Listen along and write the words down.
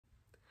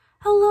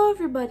Hello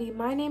everybody,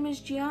 my name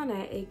is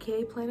Gianna,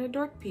 aka Planet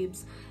Dork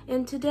Peeps,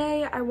 and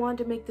today I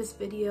wanted to make this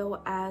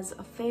video as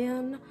a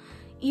fan.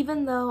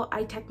 Even though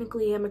I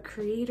technically am a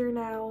creator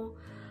now,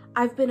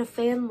 I've been a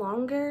fan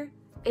longer,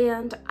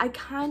 and I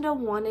kinda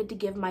wanted to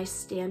give my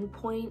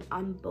standpoint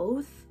on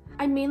both.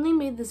 I mainly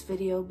made this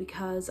video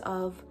because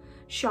of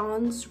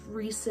Seán's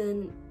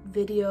recent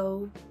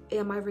video,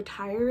 Am I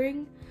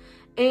Retiring?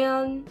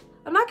 And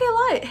I'm not gonna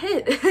lie,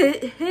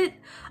 it hit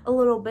a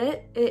little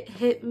bit. It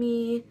hit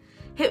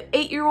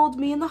 8-year-old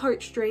me in the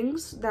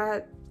heartstrings,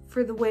 that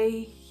for the way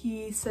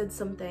he said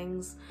some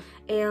things.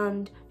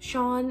 And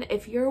Seán,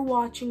 if you're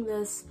watching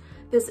this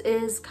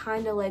is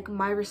kind of like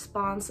my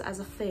response as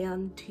a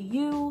fan to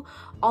you,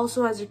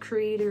 also as a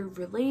creator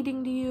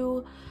relating to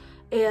you,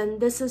 and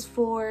this is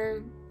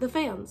for the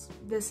fans.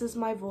 This is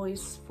my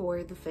voice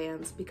for the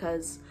fans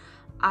because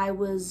I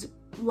was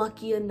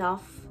lucky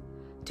enough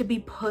to be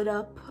put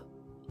up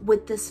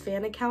with this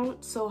fan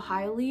account so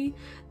highly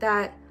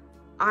that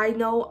I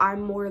know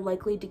I'm more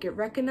likely to get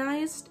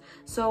recognized,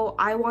 so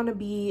I want to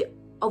be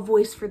a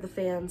voice for the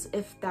fans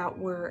if that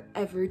were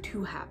ever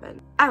to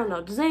happen. I don't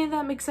know, does any of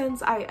that make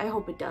sense? I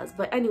hope it does,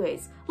 but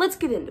anyways, let's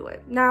get into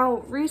it.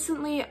 Now,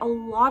 recently, a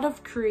lot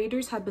of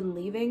creators have been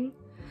leaving,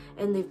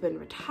 and they've been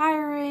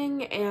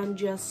retiring, and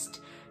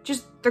just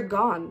they're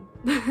gone.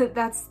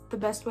 That's the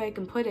best way I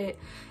can put it,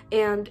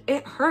 and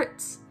it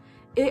hurts.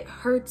 It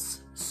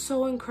hurts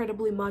so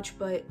incredibly much,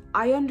 but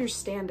I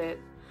understand it.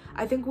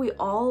 I think we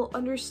all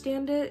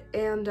understand it,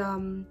 and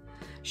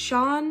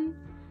Seán,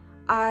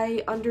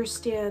 I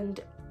understand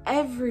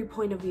every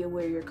point of view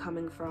where you're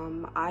coming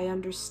from. I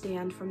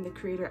understand from the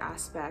creator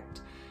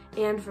aspect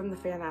and from the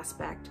fan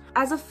aspect.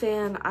 As a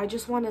fan, I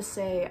just want to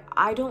say,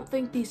 I don't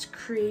think these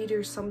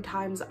creators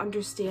sometimes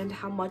understand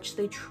how much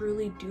they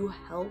truly do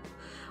help,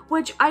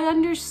 which I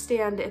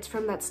understand. It's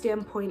from that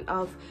standpoint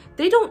of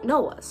they don't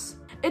know us.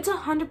 It's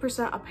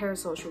 100% a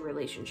parasocial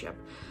relationship.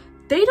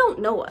 They don't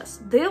know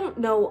us. They don't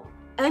know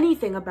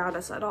anything about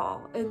us at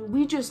all, and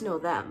we just know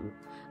them.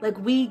 Like,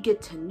 we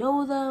get to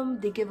know them,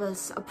 they give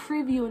us a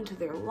preview into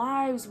their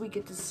lives, we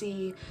get to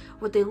see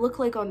what they look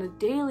like on a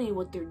daily,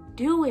 what they're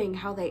doing,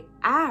 how they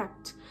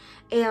act,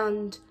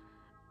 and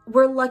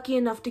we're lucky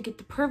enough to get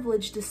the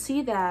privilege to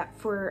see that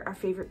for our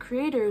favorite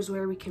creators,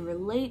 where we can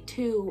relate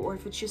to, or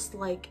if it's just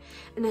like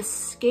an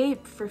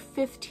escape for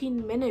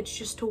 15 minutes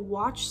just to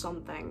watch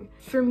something.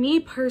 For me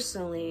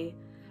personally,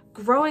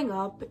 growing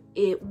up,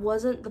 it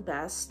wasn't the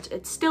best.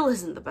 It still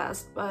isn't the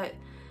best, but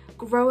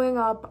growing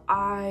up,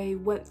 I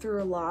went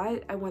through a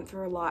lot. I went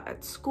through a lot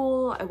at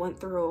school. I went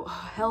through a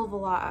hell of a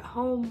lot at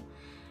home,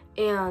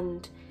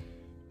 and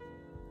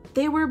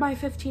they were my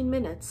 15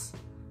 minutes.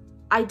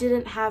 I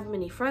didn't have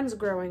many friends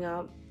growing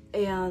up,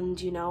 and,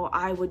 you know,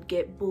 I would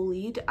get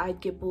bullied.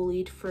 I'd get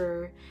bullied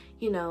for,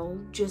 you know,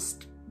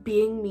 just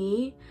being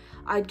me.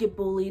 I'd get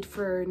bullied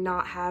for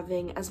not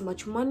having as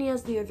much money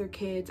as the other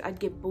kids. I'd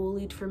get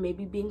bullied for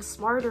maybe being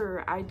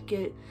smarter. I'd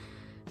get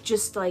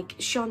just like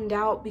shunned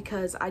out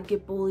because I'd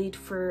get bullied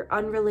for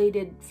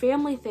unrelated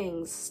family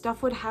things.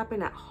 Stuff would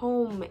happen at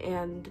home,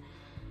 and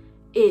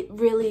it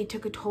really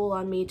took a toll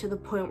on me to the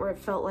point where it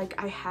felt like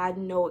I had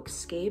no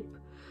escape,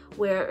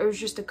 where it was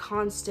just a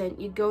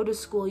constant, you go to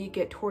school, you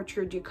get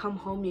tortured, you come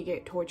home, you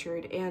get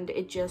tortured, and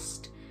it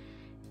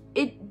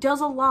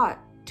does a lot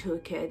to a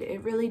kid.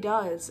 It really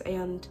does.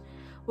 And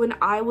when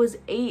I was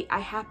 8, I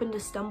happened to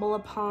stumble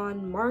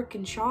upon Mark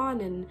and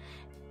Seán, and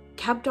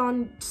kept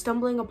on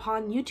stumbling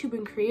upon YouTube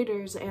and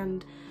creators,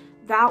 and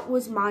that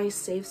was my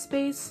safe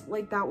space.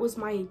 Like, that was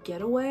my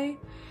getaway,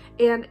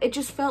 and it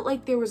just felt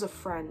like there was a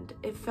friend.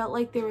 It felt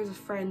like there was a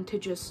friend to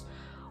just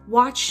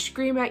watch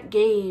scream at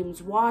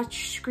games,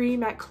 watch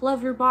scream at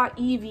Cleverbot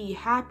Eevee,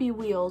 Happy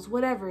Wheels,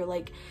 whatever.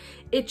 Like,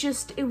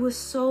 it was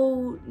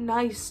so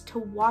nice to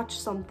watch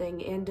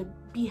something and to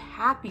be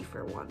happy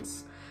for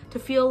once, to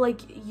feel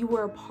like you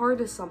were a part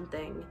of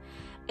something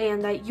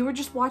and that you were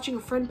just watching a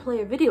friend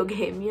play a video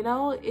game, you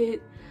know?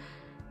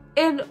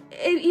 And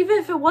even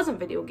if it wasn't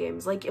video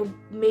games, like,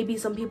 maybe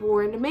some people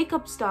were into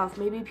makeup stuff,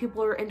 maybe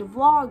people are into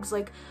vlogs,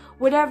 like,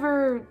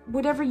 whatever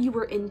you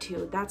were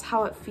into, that's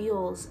how it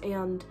feels.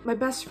 And my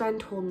best friend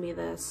told me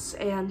this,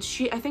 and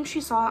I think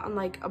she saw it on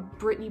like a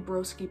Brittany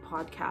Broski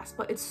podcast,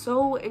 but it's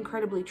so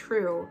incredibly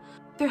true.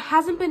 There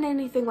hasn't been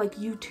anything like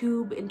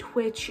YouTube and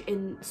Twitch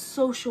and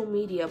social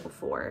media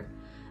before,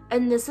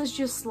 and this is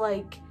just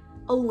like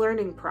a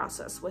learning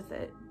process with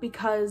it,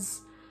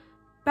 because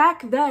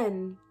back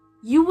then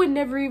you would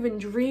never even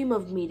dream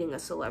of meeting a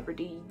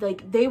celebrity.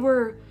 Like,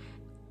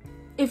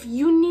 if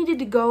you needed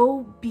to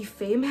go be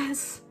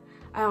famous,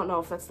 I don't know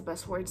if that's the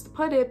best words to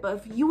put it, but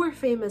if you were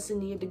famous and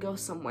needed to go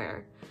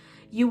somewhere,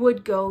 you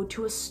would go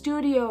to a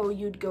studio,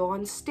 you'd go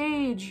on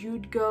stage,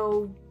 you'd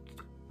go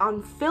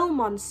on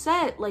film, on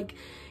set. Like,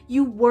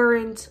 you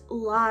weren't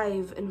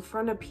live in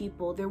front of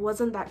people. There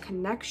wasn't that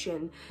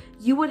connection.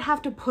 You would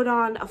have to put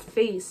on a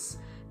face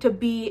to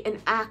be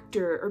an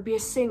actor or be a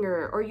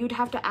singer, or you'd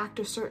have to act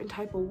a certain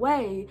type of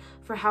way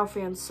for how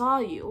fans saw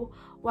you.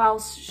 while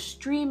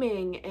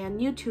streaming and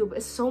YouTube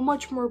is so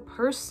much more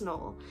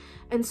personal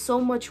and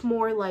so much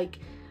more like,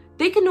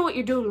 they can know what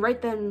you're doing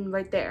right then,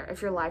 right there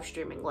if you're live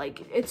streaming.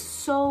 Like, it's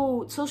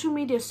so, social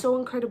media is so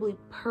incredibly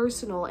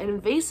personal and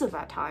invasive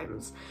at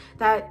times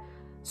that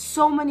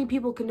so many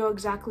people can know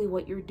exactly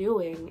what you're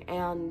doing.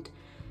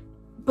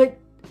 But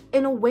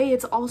in a way,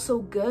 it's also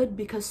good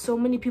because so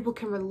many people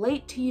can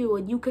relate to you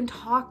and you can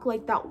talk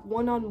like that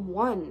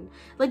one-on-one.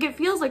 Like, it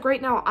feels like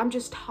right now I'm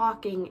just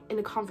talking in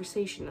a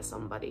conversation to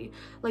somebody.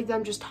 Like,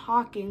 I'm just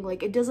talking.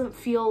 Like, it doesn't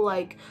feel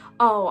like,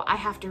 oh, I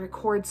have to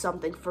record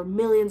something for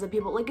millions of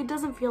people. Like, it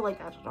doesn't feel like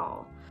that at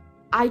all.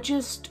 I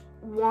just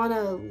want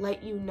to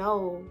let you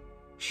know,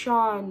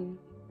 Sean,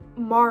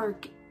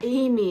 Mark,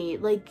 Amy,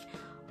 like,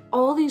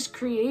 all these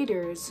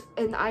creators,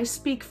 and I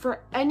speak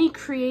for any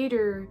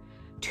creator,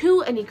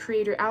 to any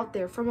creator out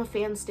there from a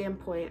fan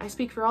standpoint. I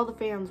speak for all the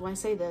fans when I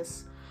say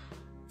this.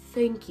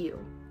 Thank you.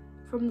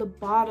 From the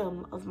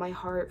bottom of my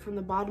heart, from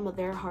the bottom of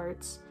their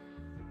hearts.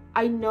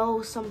 I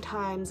know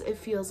sometimes it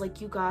feels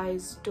like you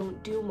guys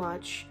don't do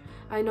much.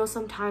 I know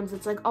sometimes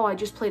it's like, oh, I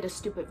just played a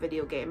stupid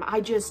video game. I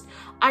just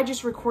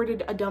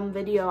recorded a dumb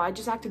video. I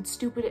just acted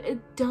stupid. It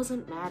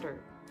doesn't matter.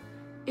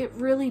 It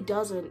really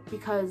doesn't,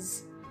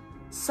 because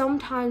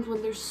sometimes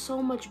when there's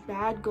so much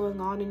bad going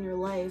on in your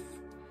life,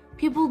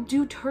 people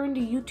do turn to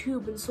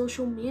YouTube and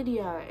social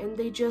media and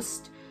they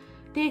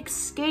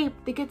escape,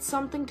 they get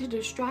something to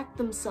distract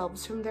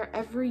themselves from their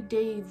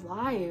everyday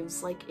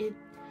lives. Like,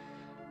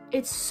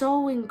 it's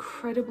so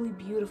incredibly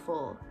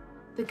beautiful,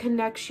 the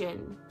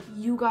connection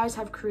you guys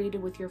have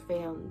created with your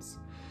fans.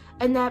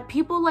 And that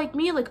people like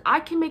me, like, I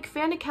can make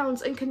fan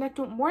accounts and connect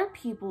with more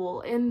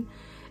people, and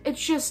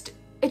it's just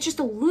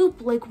a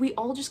loop. Like, we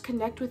all just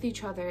connect with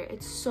each other.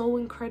 It's so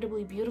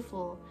incredibly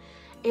beautiful.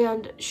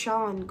 And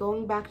Sean,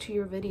 going back to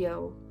your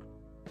video,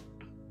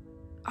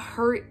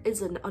 hurt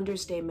is an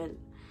understatement.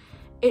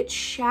 It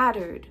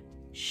shattered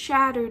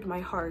my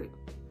heart,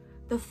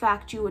 the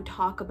fact you would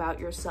talk about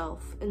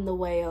yourself in the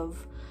way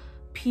of,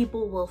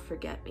 people will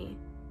forget me.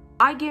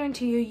 I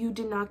guarantee you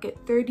did not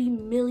get 30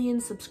 million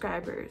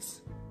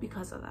subscribers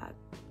because of that.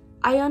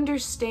 I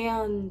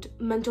understand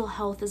mental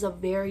health is a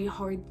very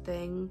hard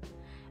thing.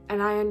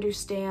 And I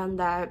understand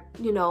that,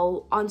 you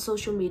know, on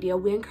social media,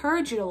 we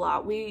encourage it a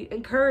lot. We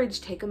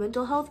encourage, take a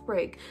mental health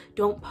break,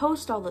 don't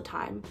post all the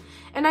time.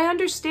 And I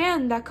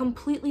understand that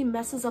completely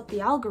messes up the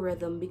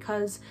algorithm,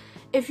 because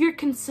if you're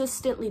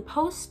consistently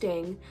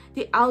posting,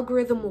 the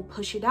algorithm will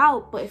push it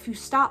out. But if you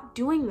stop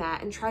doing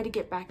that and try to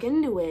get back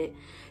into it,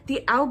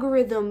 the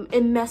algorithm,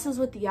 it messes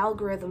with the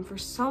algorithm for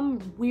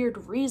some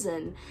weird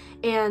reason.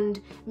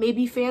 And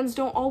maybe fans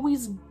don't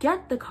always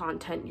get the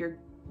content you're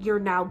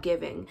now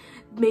giving.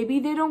 Maybe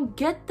they don't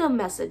get the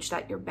message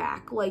that you're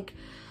back. Like,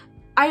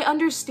 I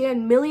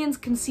understand millions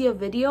can see a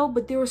video,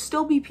 but there will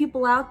still be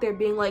people out there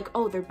being like,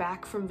 oh, they're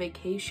back from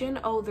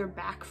vacation, oh, they're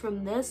back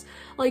from this.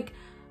 Like,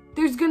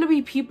 there's gonna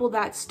be people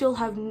that still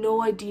have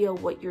no idea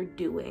what you're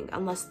doing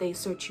unless they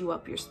search you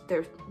up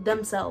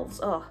themselves.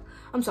 Oh,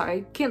 I'm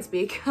sorry, can't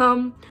speak.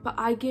 But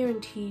I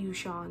guarantee you,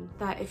 Sean,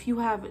 that if you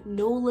have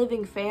no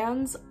living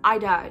fans, I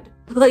died.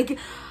 Like,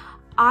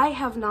 I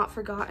have not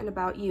forgotten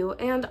about you,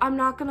 and I'm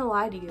not gonna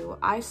lie to you.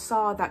 I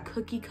saw that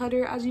cookie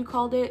cutter, as you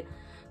called it,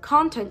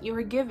 content you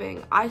were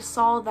giving. I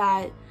saw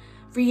that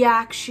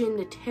reaction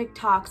to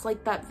TikToks,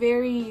 like that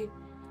very,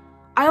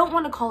 I don't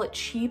want to call it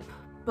cheap,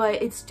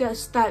 but it's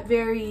just that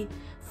very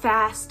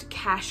fast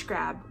cash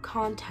grab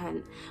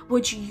content,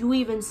 which you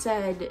even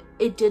said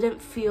it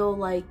didn't feel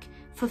like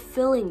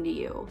fulfilling to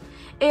you.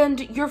 And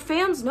your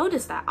fans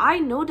noticed that. I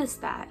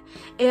noticed that.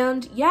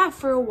 And yeah,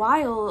 for a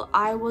while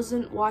I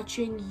wasn't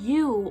watching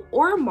you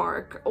or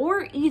Mark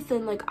or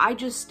Ethan. Like,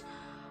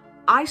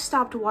 I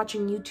stopped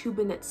watching YouTube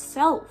in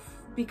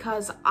itself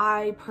because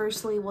I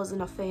personally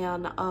wasn't a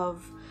fan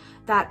of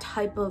that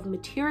type of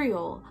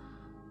material.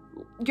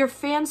 Your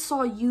fans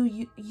saw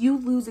you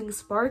losing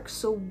spark,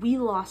 so we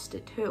lost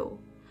it too.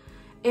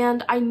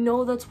 And I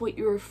know that's what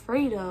you're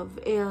afraid of,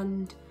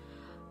 and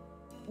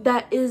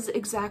that is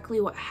exactly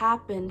what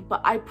happened.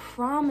 But I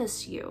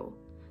promise you,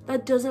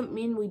 that doesn't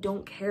mean we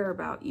don't care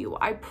about you.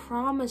 I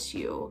promise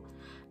you,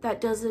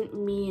 that doesn't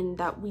mean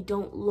that we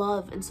don't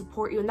love and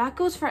support you. And that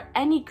goes for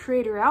any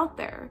creator out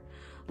there.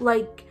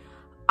 Like,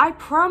 I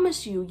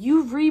promise you,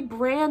 you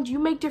rebrand, you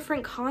make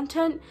different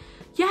content,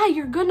 yeah,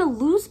 you're gonna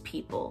lose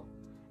people.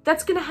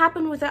 That's gonna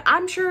happen with it.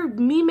 I'm sure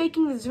me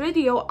making this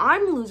video,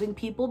 I'm losing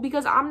people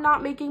because I'm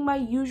not making my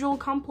usual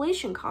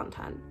compilation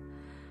content.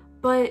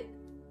 But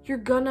you're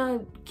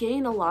gonna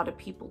gain a lot of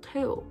people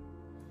too.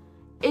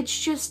 It's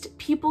just,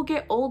 people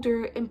get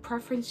older and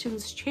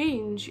preferences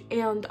change,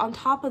 and on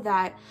top of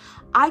that,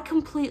 I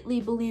completely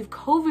believe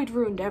COVID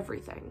ruined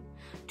everything.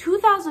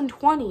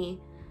 2020,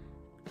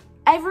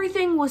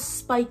 everything was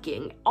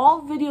spiking.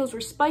 All videos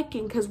were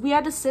spiking because we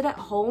had to sit at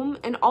home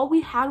and all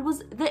we had was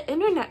the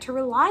internet to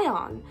rely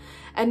on.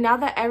 And now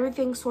that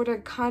everything's sort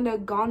of kind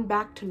of gone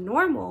back to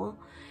normal,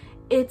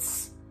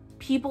 it's,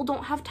 people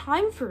don't have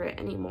time for it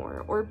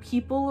anymore, or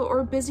people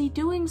are busy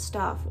doing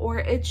stuff, or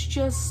it's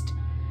just,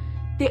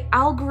 the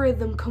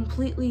algorithm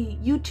completely,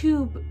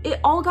 YouTube, it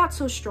all got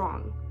so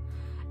strong.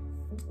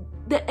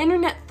 The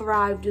internet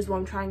thrived is what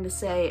I'm trying to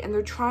say, and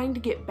they're trying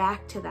to get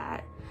back to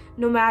that,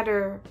 no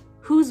matter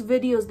whose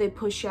videos they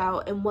push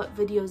out and what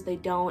videos they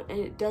don't, and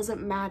it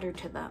doesn't matter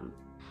to them.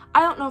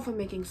 I don't know if I'm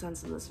making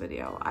sense in this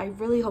video. I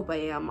really hope I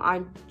am.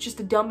 I'm just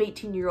a dumb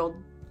 18-year-old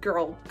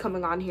girl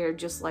coming on here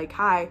just like,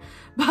 hi.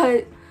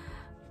 But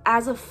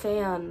as a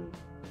fan,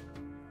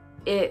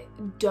 it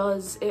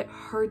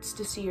hurts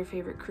to see your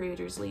favorite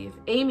creators leave.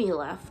 Amy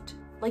left.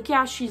 Like,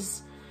 yeah, she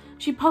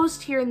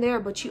posts here and there,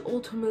 but she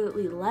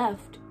ultimately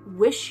left.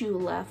 Wish You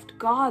left.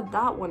 God,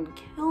 that one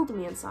killed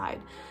me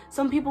inside.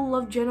 Some people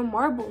love Jenna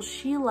Marbles.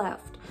 She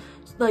left.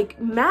 Like,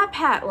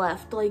 MatPat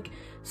left. Like,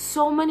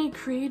 so many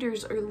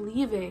creators are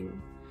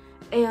leaving,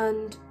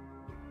 and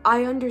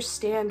I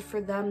understand for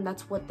them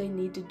that's what they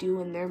need to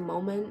do in their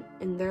moment,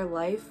 in their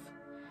life,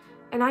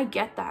 and I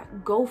get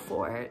that. Go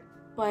for it,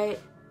 but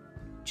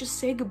just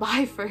say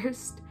goodbye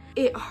first.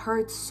 It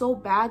hurts so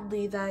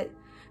badly that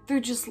they're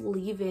just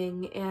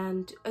leaving,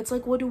 and it's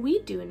like, what do we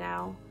do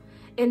now?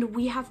 And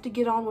we have to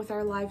get on with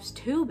our lives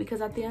too,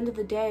 because at the end of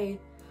the day,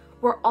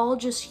 we're all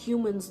just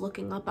humans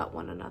looking up at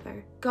one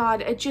another.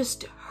 God, it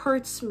just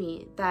hurts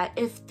me that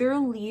if they're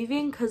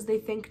leaving because they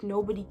think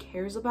nobody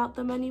cares about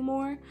them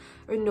anymore,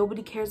 or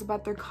nobody cares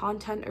about their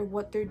content or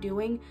what they're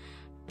doing,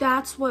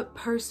 that's what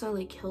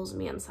personally kills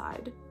me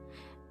inside.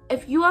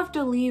 If you have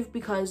to leave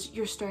because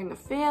you're starting a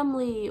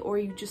family, or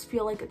you just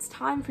feel like it's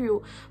time for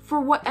you, for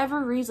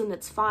whatever reason,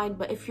 it's fine.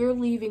 But if you're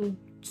leaving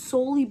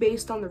solely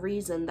based on the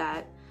reason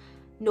that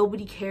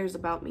nobody cares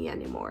about me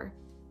anymore,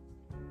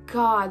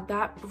 God,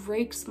 that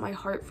breaks my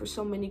heart for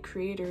so many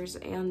creators.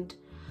 And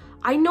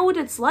I know what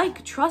it's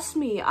like. Trust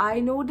me, I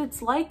know what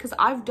it's like, because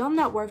I've done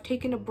that, where I've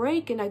taken a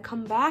break and I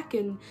come back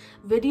and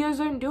videos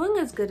aren't doing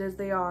as good as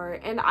they are,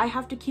 and I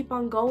have to keep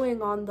on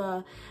going on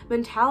the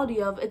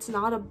mentality of it's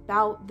not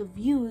about the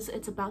views,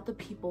 it's about the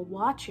people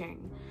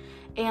watching.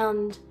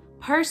 And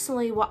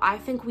personally, what I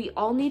think we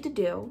all need to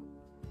do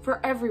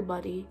for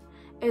everybody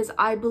is,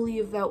 I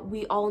believe that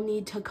we all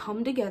need to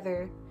come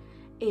together,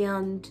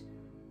 and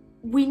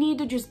we need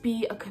to just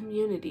be a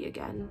community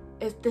again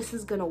if this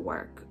is gonna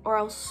work, or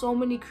else so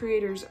many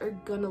creators are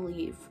gonna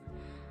leave.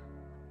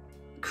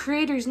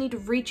 Creators need to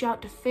reach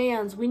out to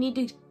fans. We need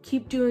to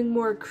keep doing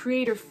more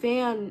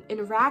creator-fan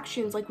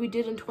interactions like we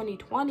did in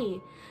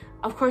 2020.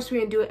 Of course, we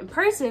didn't do it in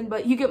person,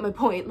 but you get my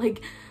point.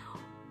 Like,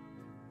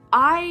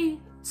 I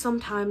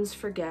sometimes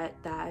forget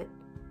that,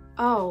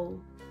 oh,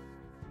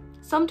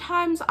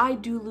 sometimes I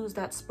do lose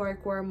that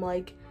spark where I'm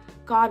like,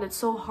 God, it's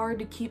so hard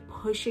to keep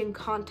pushing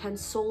content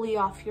solely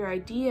off your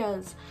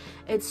ideas.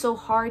 It's so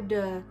hard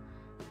to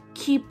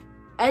keep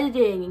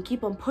editing and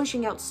keep on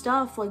pushing out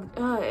stuff. Like,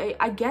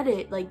 I get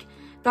it. Like,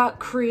 that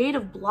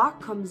creative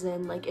block comes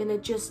in, like, and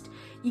it just,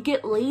 you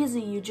get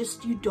lazy. You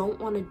don't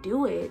want to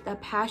do it.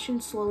 That passion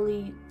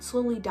slowly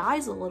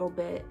dies a little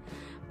bit.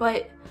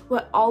 But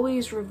what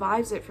always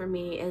revives it for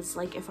me is,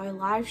 like, if I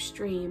live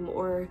stream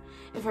or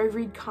if I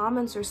read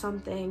comments or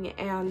something,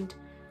 and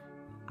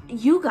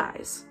you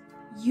guys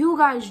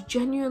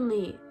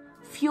genuinely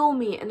fuel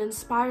me and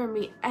inspire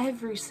me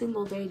every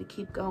single day to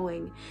keep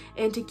going,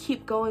 and to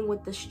keep going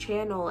with this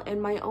channel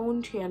and my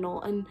own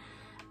channel and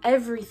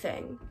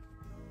everything.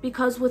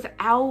 Because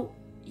without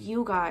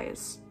you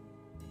guys,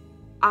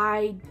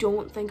 I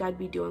don't think I'd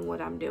be doing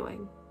what I'm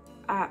doing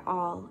at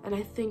all. And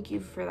I thank you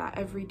for that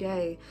every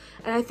day.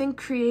 And I think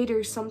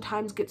creators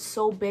sometimes get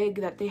so big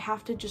that they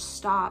have to just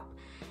stop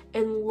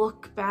and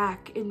look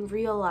back and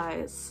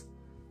realize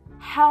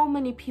how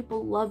many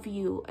people love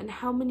you and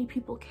how many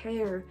people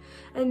care.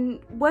 And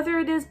whether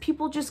it is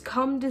people just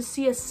come to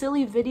see a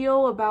silly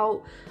video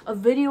about a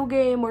video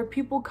game, or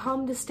people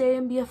come to stay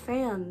and be a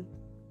fan,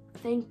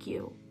 thank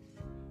you.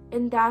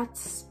 And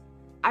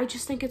I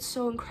just think it's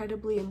so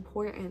incredibly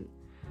important.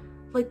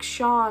 Like,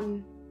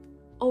 Seán,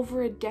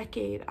 over a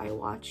decade I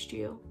watched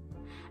you,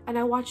 and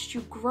I watched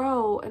you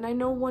grow. And I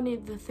know one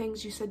of the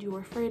things you said you were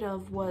afraid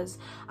of was,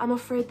 I'm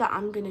afraid that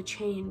I'm gonna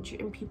change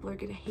and people are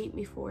gonna hate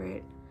me for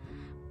it.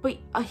 But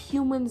a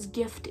human's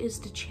gift is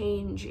to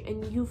change,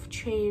 and you've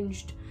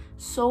changed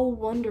so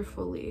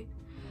wonderfully.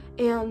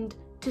 And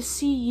to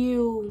see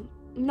you,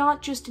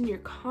 not just in your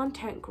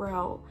content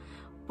grow,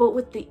 but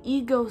with the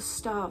ego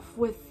stuff,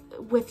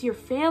 with your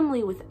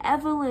family, with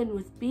Evelyn,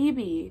 with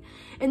BB.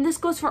 And this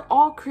goes for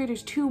all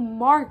creators too.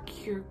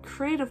 Mark, your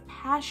creative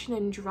passion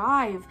and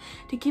drive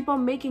to keep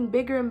on making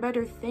bigger and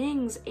better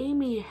things.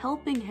 Amy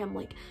helping him,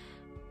 like,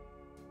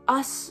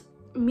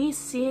 me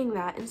seeing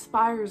that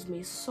inspires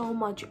me so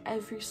much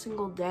every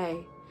single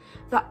day,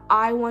 that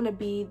I want to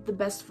be the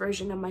best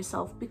version of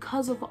myself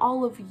because of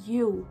all of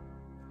you,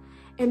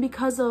 and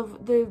because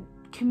of the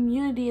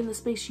community and the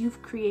space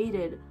you've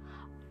created.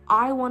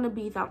 I want to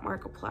be that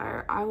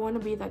Markiplier. I want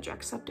to be that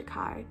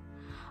Jacksepticeye.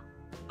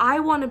 I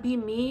want to be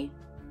me,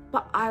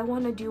 but I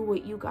want to do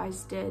what you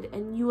guys did.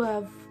 And you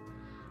have,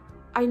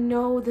 I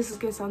know this is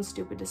going to sound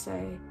stupid to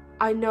say.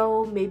 I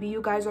know maybe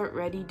you guys aren't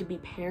ready to be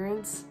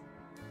parents,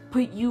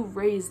 but you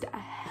raised a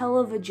hell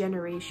of a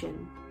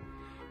generation.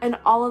 And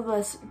all of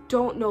us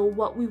don't know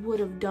what we would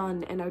have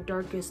done in our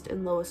darkest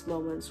and lowest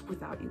moments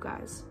without you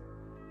guys.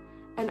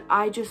 And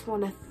I just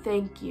want to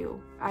thank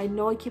you. I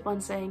know I keep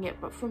on saying it,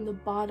 but from the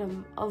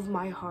bottom of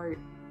my heart,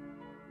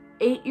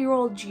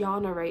 8-year-old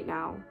Gianna right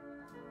now,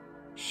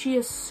 she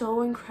is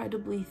so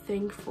incredibly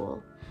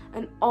thankful.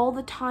 And all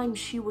the time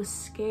she was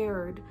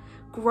scared,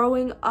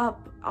 growing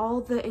up,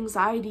 all the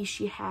anxiety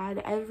she had,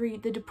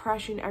 the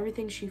depression,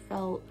 everything she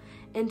felt,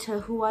 into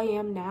who I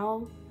am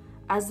now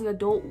as an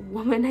adult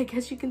woman, I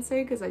guess you can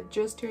say, because I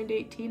just turned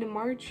 18 in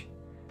March.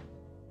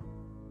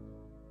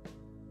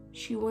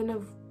 She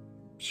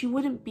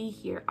wouldn't be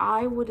here.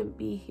 I wouldn't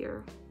be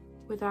here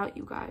without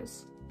you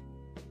guys.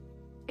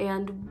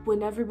 And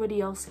when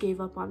everybody else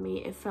gave up on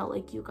me, it felt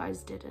like you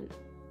guys didn't.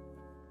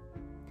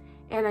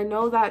 And I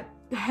know that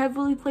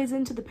heavily plays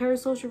into the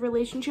parasocial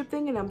relationship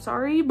thing, and I'm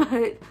sorry,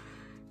 but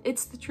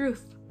it's the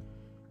truth.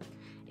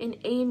 And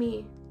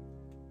Amy,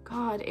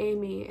 God,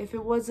 Amy, if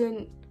it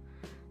wasn't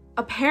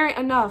apparent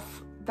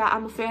enough that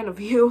I'm a fan of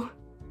you,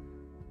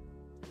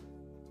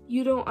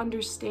 you don't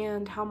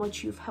understand how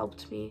much you've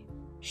helped me.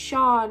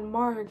 Seán,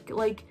 Mark,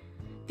 like,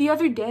 the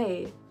other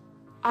day,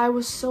 I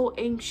was so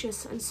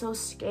anxious and so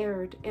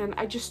scared, and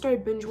I just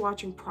started binge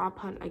watching Prop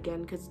Hunt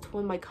again because it's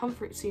one of my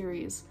comfort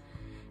series.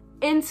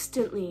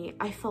 Instantly,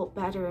 I felt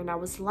better and I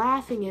was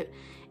laughing.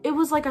 It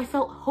was like I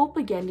felt hope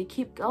again to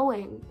keep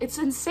going. It's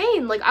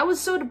insane. Like, I was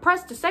so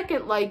depressed a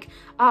second, like,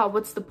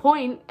 what's the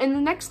point? And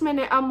the next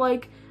minute, I'm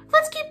like,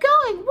 let's keep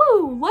going.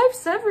 Woo,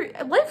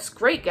 life's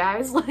great,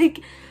 guys.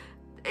 Like,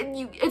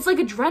 it's like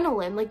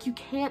adrenaline. Like, you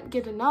can't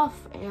get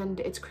enough, and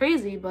it's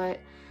crazy, but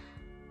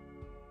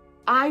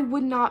I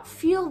would not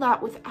feel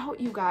that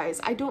without you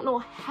guys. I don't know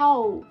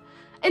how.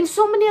 And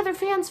so many other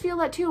fans feel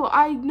that too.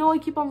 I know I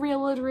keep on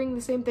reiterating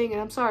the same thing, and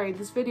I'm sorry,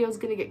 this video is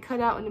gonna get cut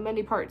out into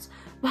many parts,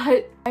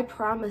 but I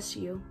promise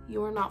you,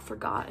 you are not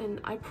forgotten.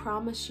 I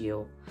promise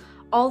you.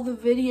 All the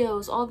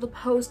videos, all the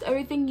posts,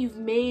 everything you've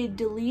made,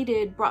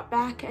 deleted, brought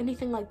back,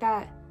 anything like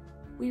that,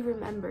 we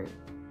remember.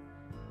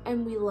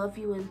 And we love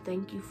you and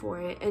thank you for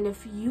it. And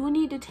if you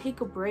need to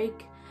take a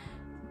break,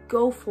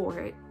 go for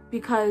it.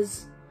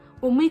 Because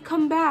when we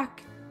come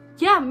back,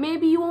 yeah,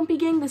 maybe you won't be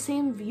getting the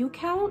same view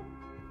count,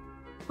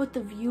 but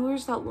the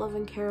viewers that love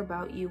and care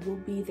about you will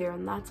be there,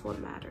 and that's what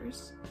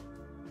matters.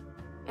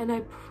 And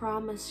I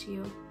promise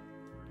you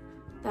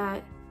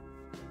that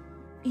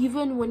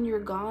even when you're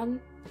gone,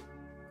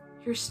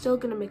 you're still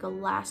gonna make a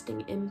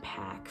lasting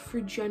impact for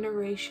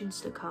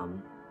generations to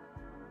come.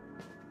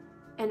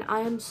 And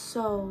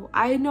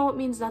I know it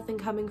means nothing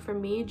coming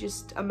from me,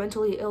 just a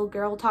mentally ill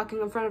girl talking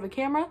in front of a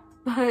camera,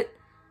 but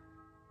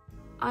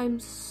I'm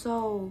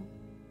so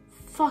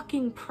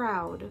fucking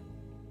proud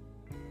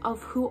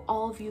of who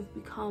all of you've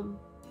become.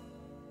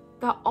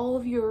 That all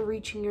of you are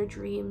reaching your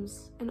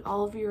dreams, and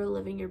all of you are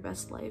living your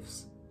best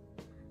lives.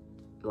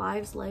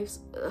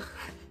 Ugh.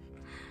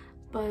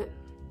 But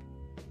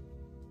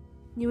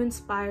you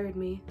inspired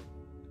me.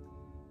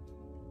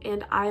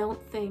 And I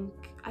don't think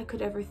I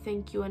could ever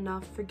thank you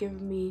enough for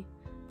giving me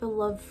the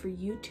love for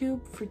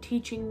YouTube, for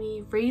teaching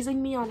me,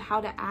 raising me on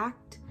how to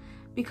act,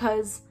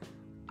 because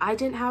I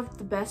didn't have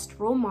the best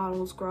role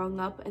models growing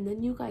up, and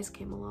then you guys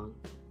came along.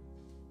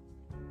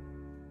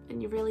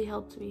 And you really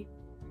helped me.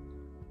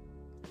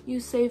 You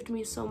saved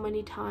me so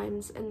many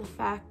times, and the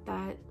fact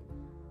that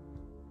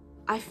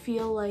I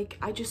feel like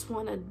I just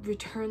want to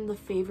return the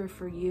favor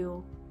for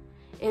you.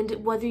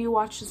 And whether you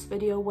watch this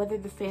video, whether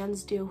the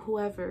fans do,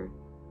 whoever,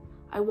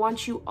 I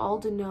want you all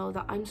to know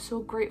that I'm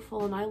so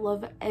grateful and I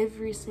love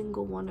every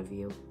single one of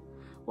you.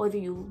 Whether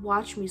you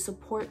watch me,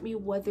 support me,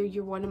 whether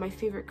you're one of my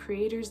favorite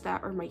creators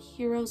that are my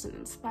heroes and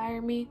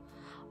inspire me,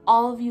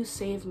 all of you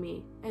save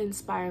me and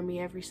inspire me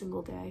every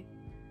single day.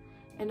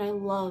 And I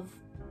love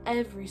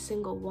every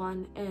single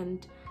one,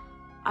 and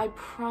I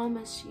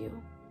promise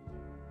you,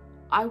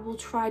 I will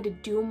try to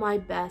do my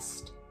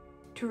best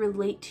to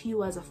relate to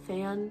you as a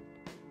fan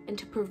and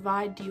to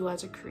provide to you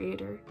as a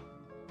creator.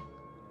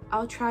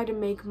 I'll try to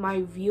make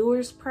my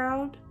viewers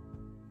proud,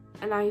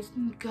 and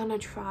I'm gonna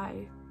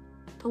try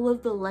to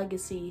live the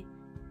legacy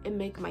and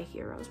make my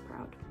heroes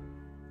proud.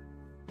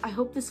 I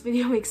hope this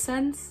video makes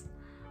sense,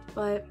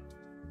 but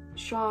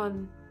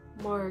Seán,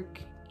 Mark,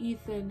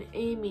 Ethan,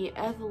 Amy,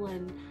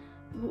 Evelyn,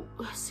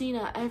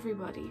 Sina,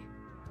 everybody,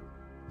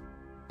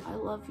 I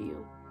love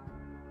you.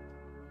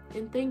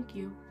 And thank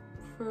you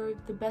for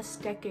the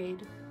best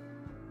decade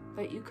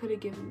that you could have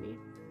given me,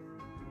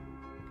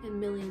 and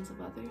millions of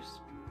others.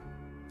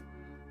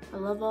 I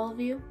love all of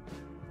you,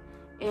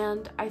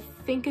 and I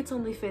think it's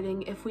only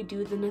fitting if we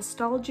do the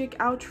nostalgic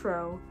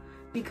outro,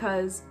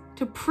 because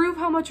to prove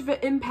how much of an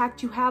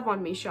impact you have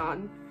on me,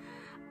 Seán,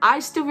 I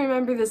still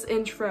remember this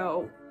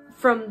intro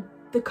from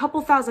the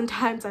couple thousand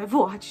times I've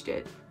watched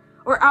it.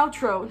 Or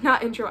outro,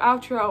 not intro,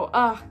 outro.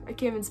 I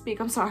can't even speak,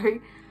 I'm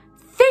sorry.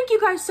 Thank you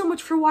guys so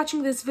much for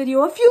watching this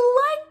video. If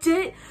you liked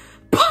it,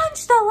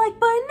 punch that like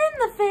button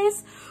in the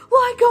face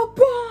like a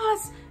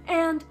boss.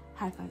 And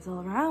high fives all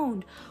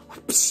around.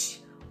 Whoopsh,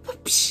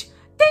 whoopsh.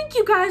 Thank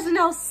you guys, and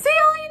I'll see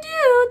all you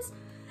dudes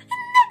in the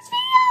next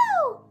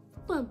video.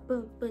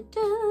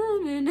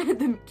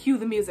 Then cue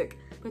the music.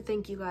 But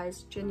thank you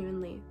guys,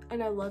 genuinely,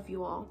 and I love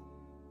you all.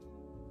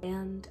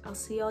 And I'll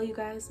see all you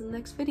guys in the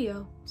next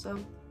video. So,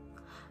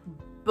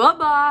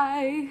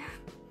 bye-bye!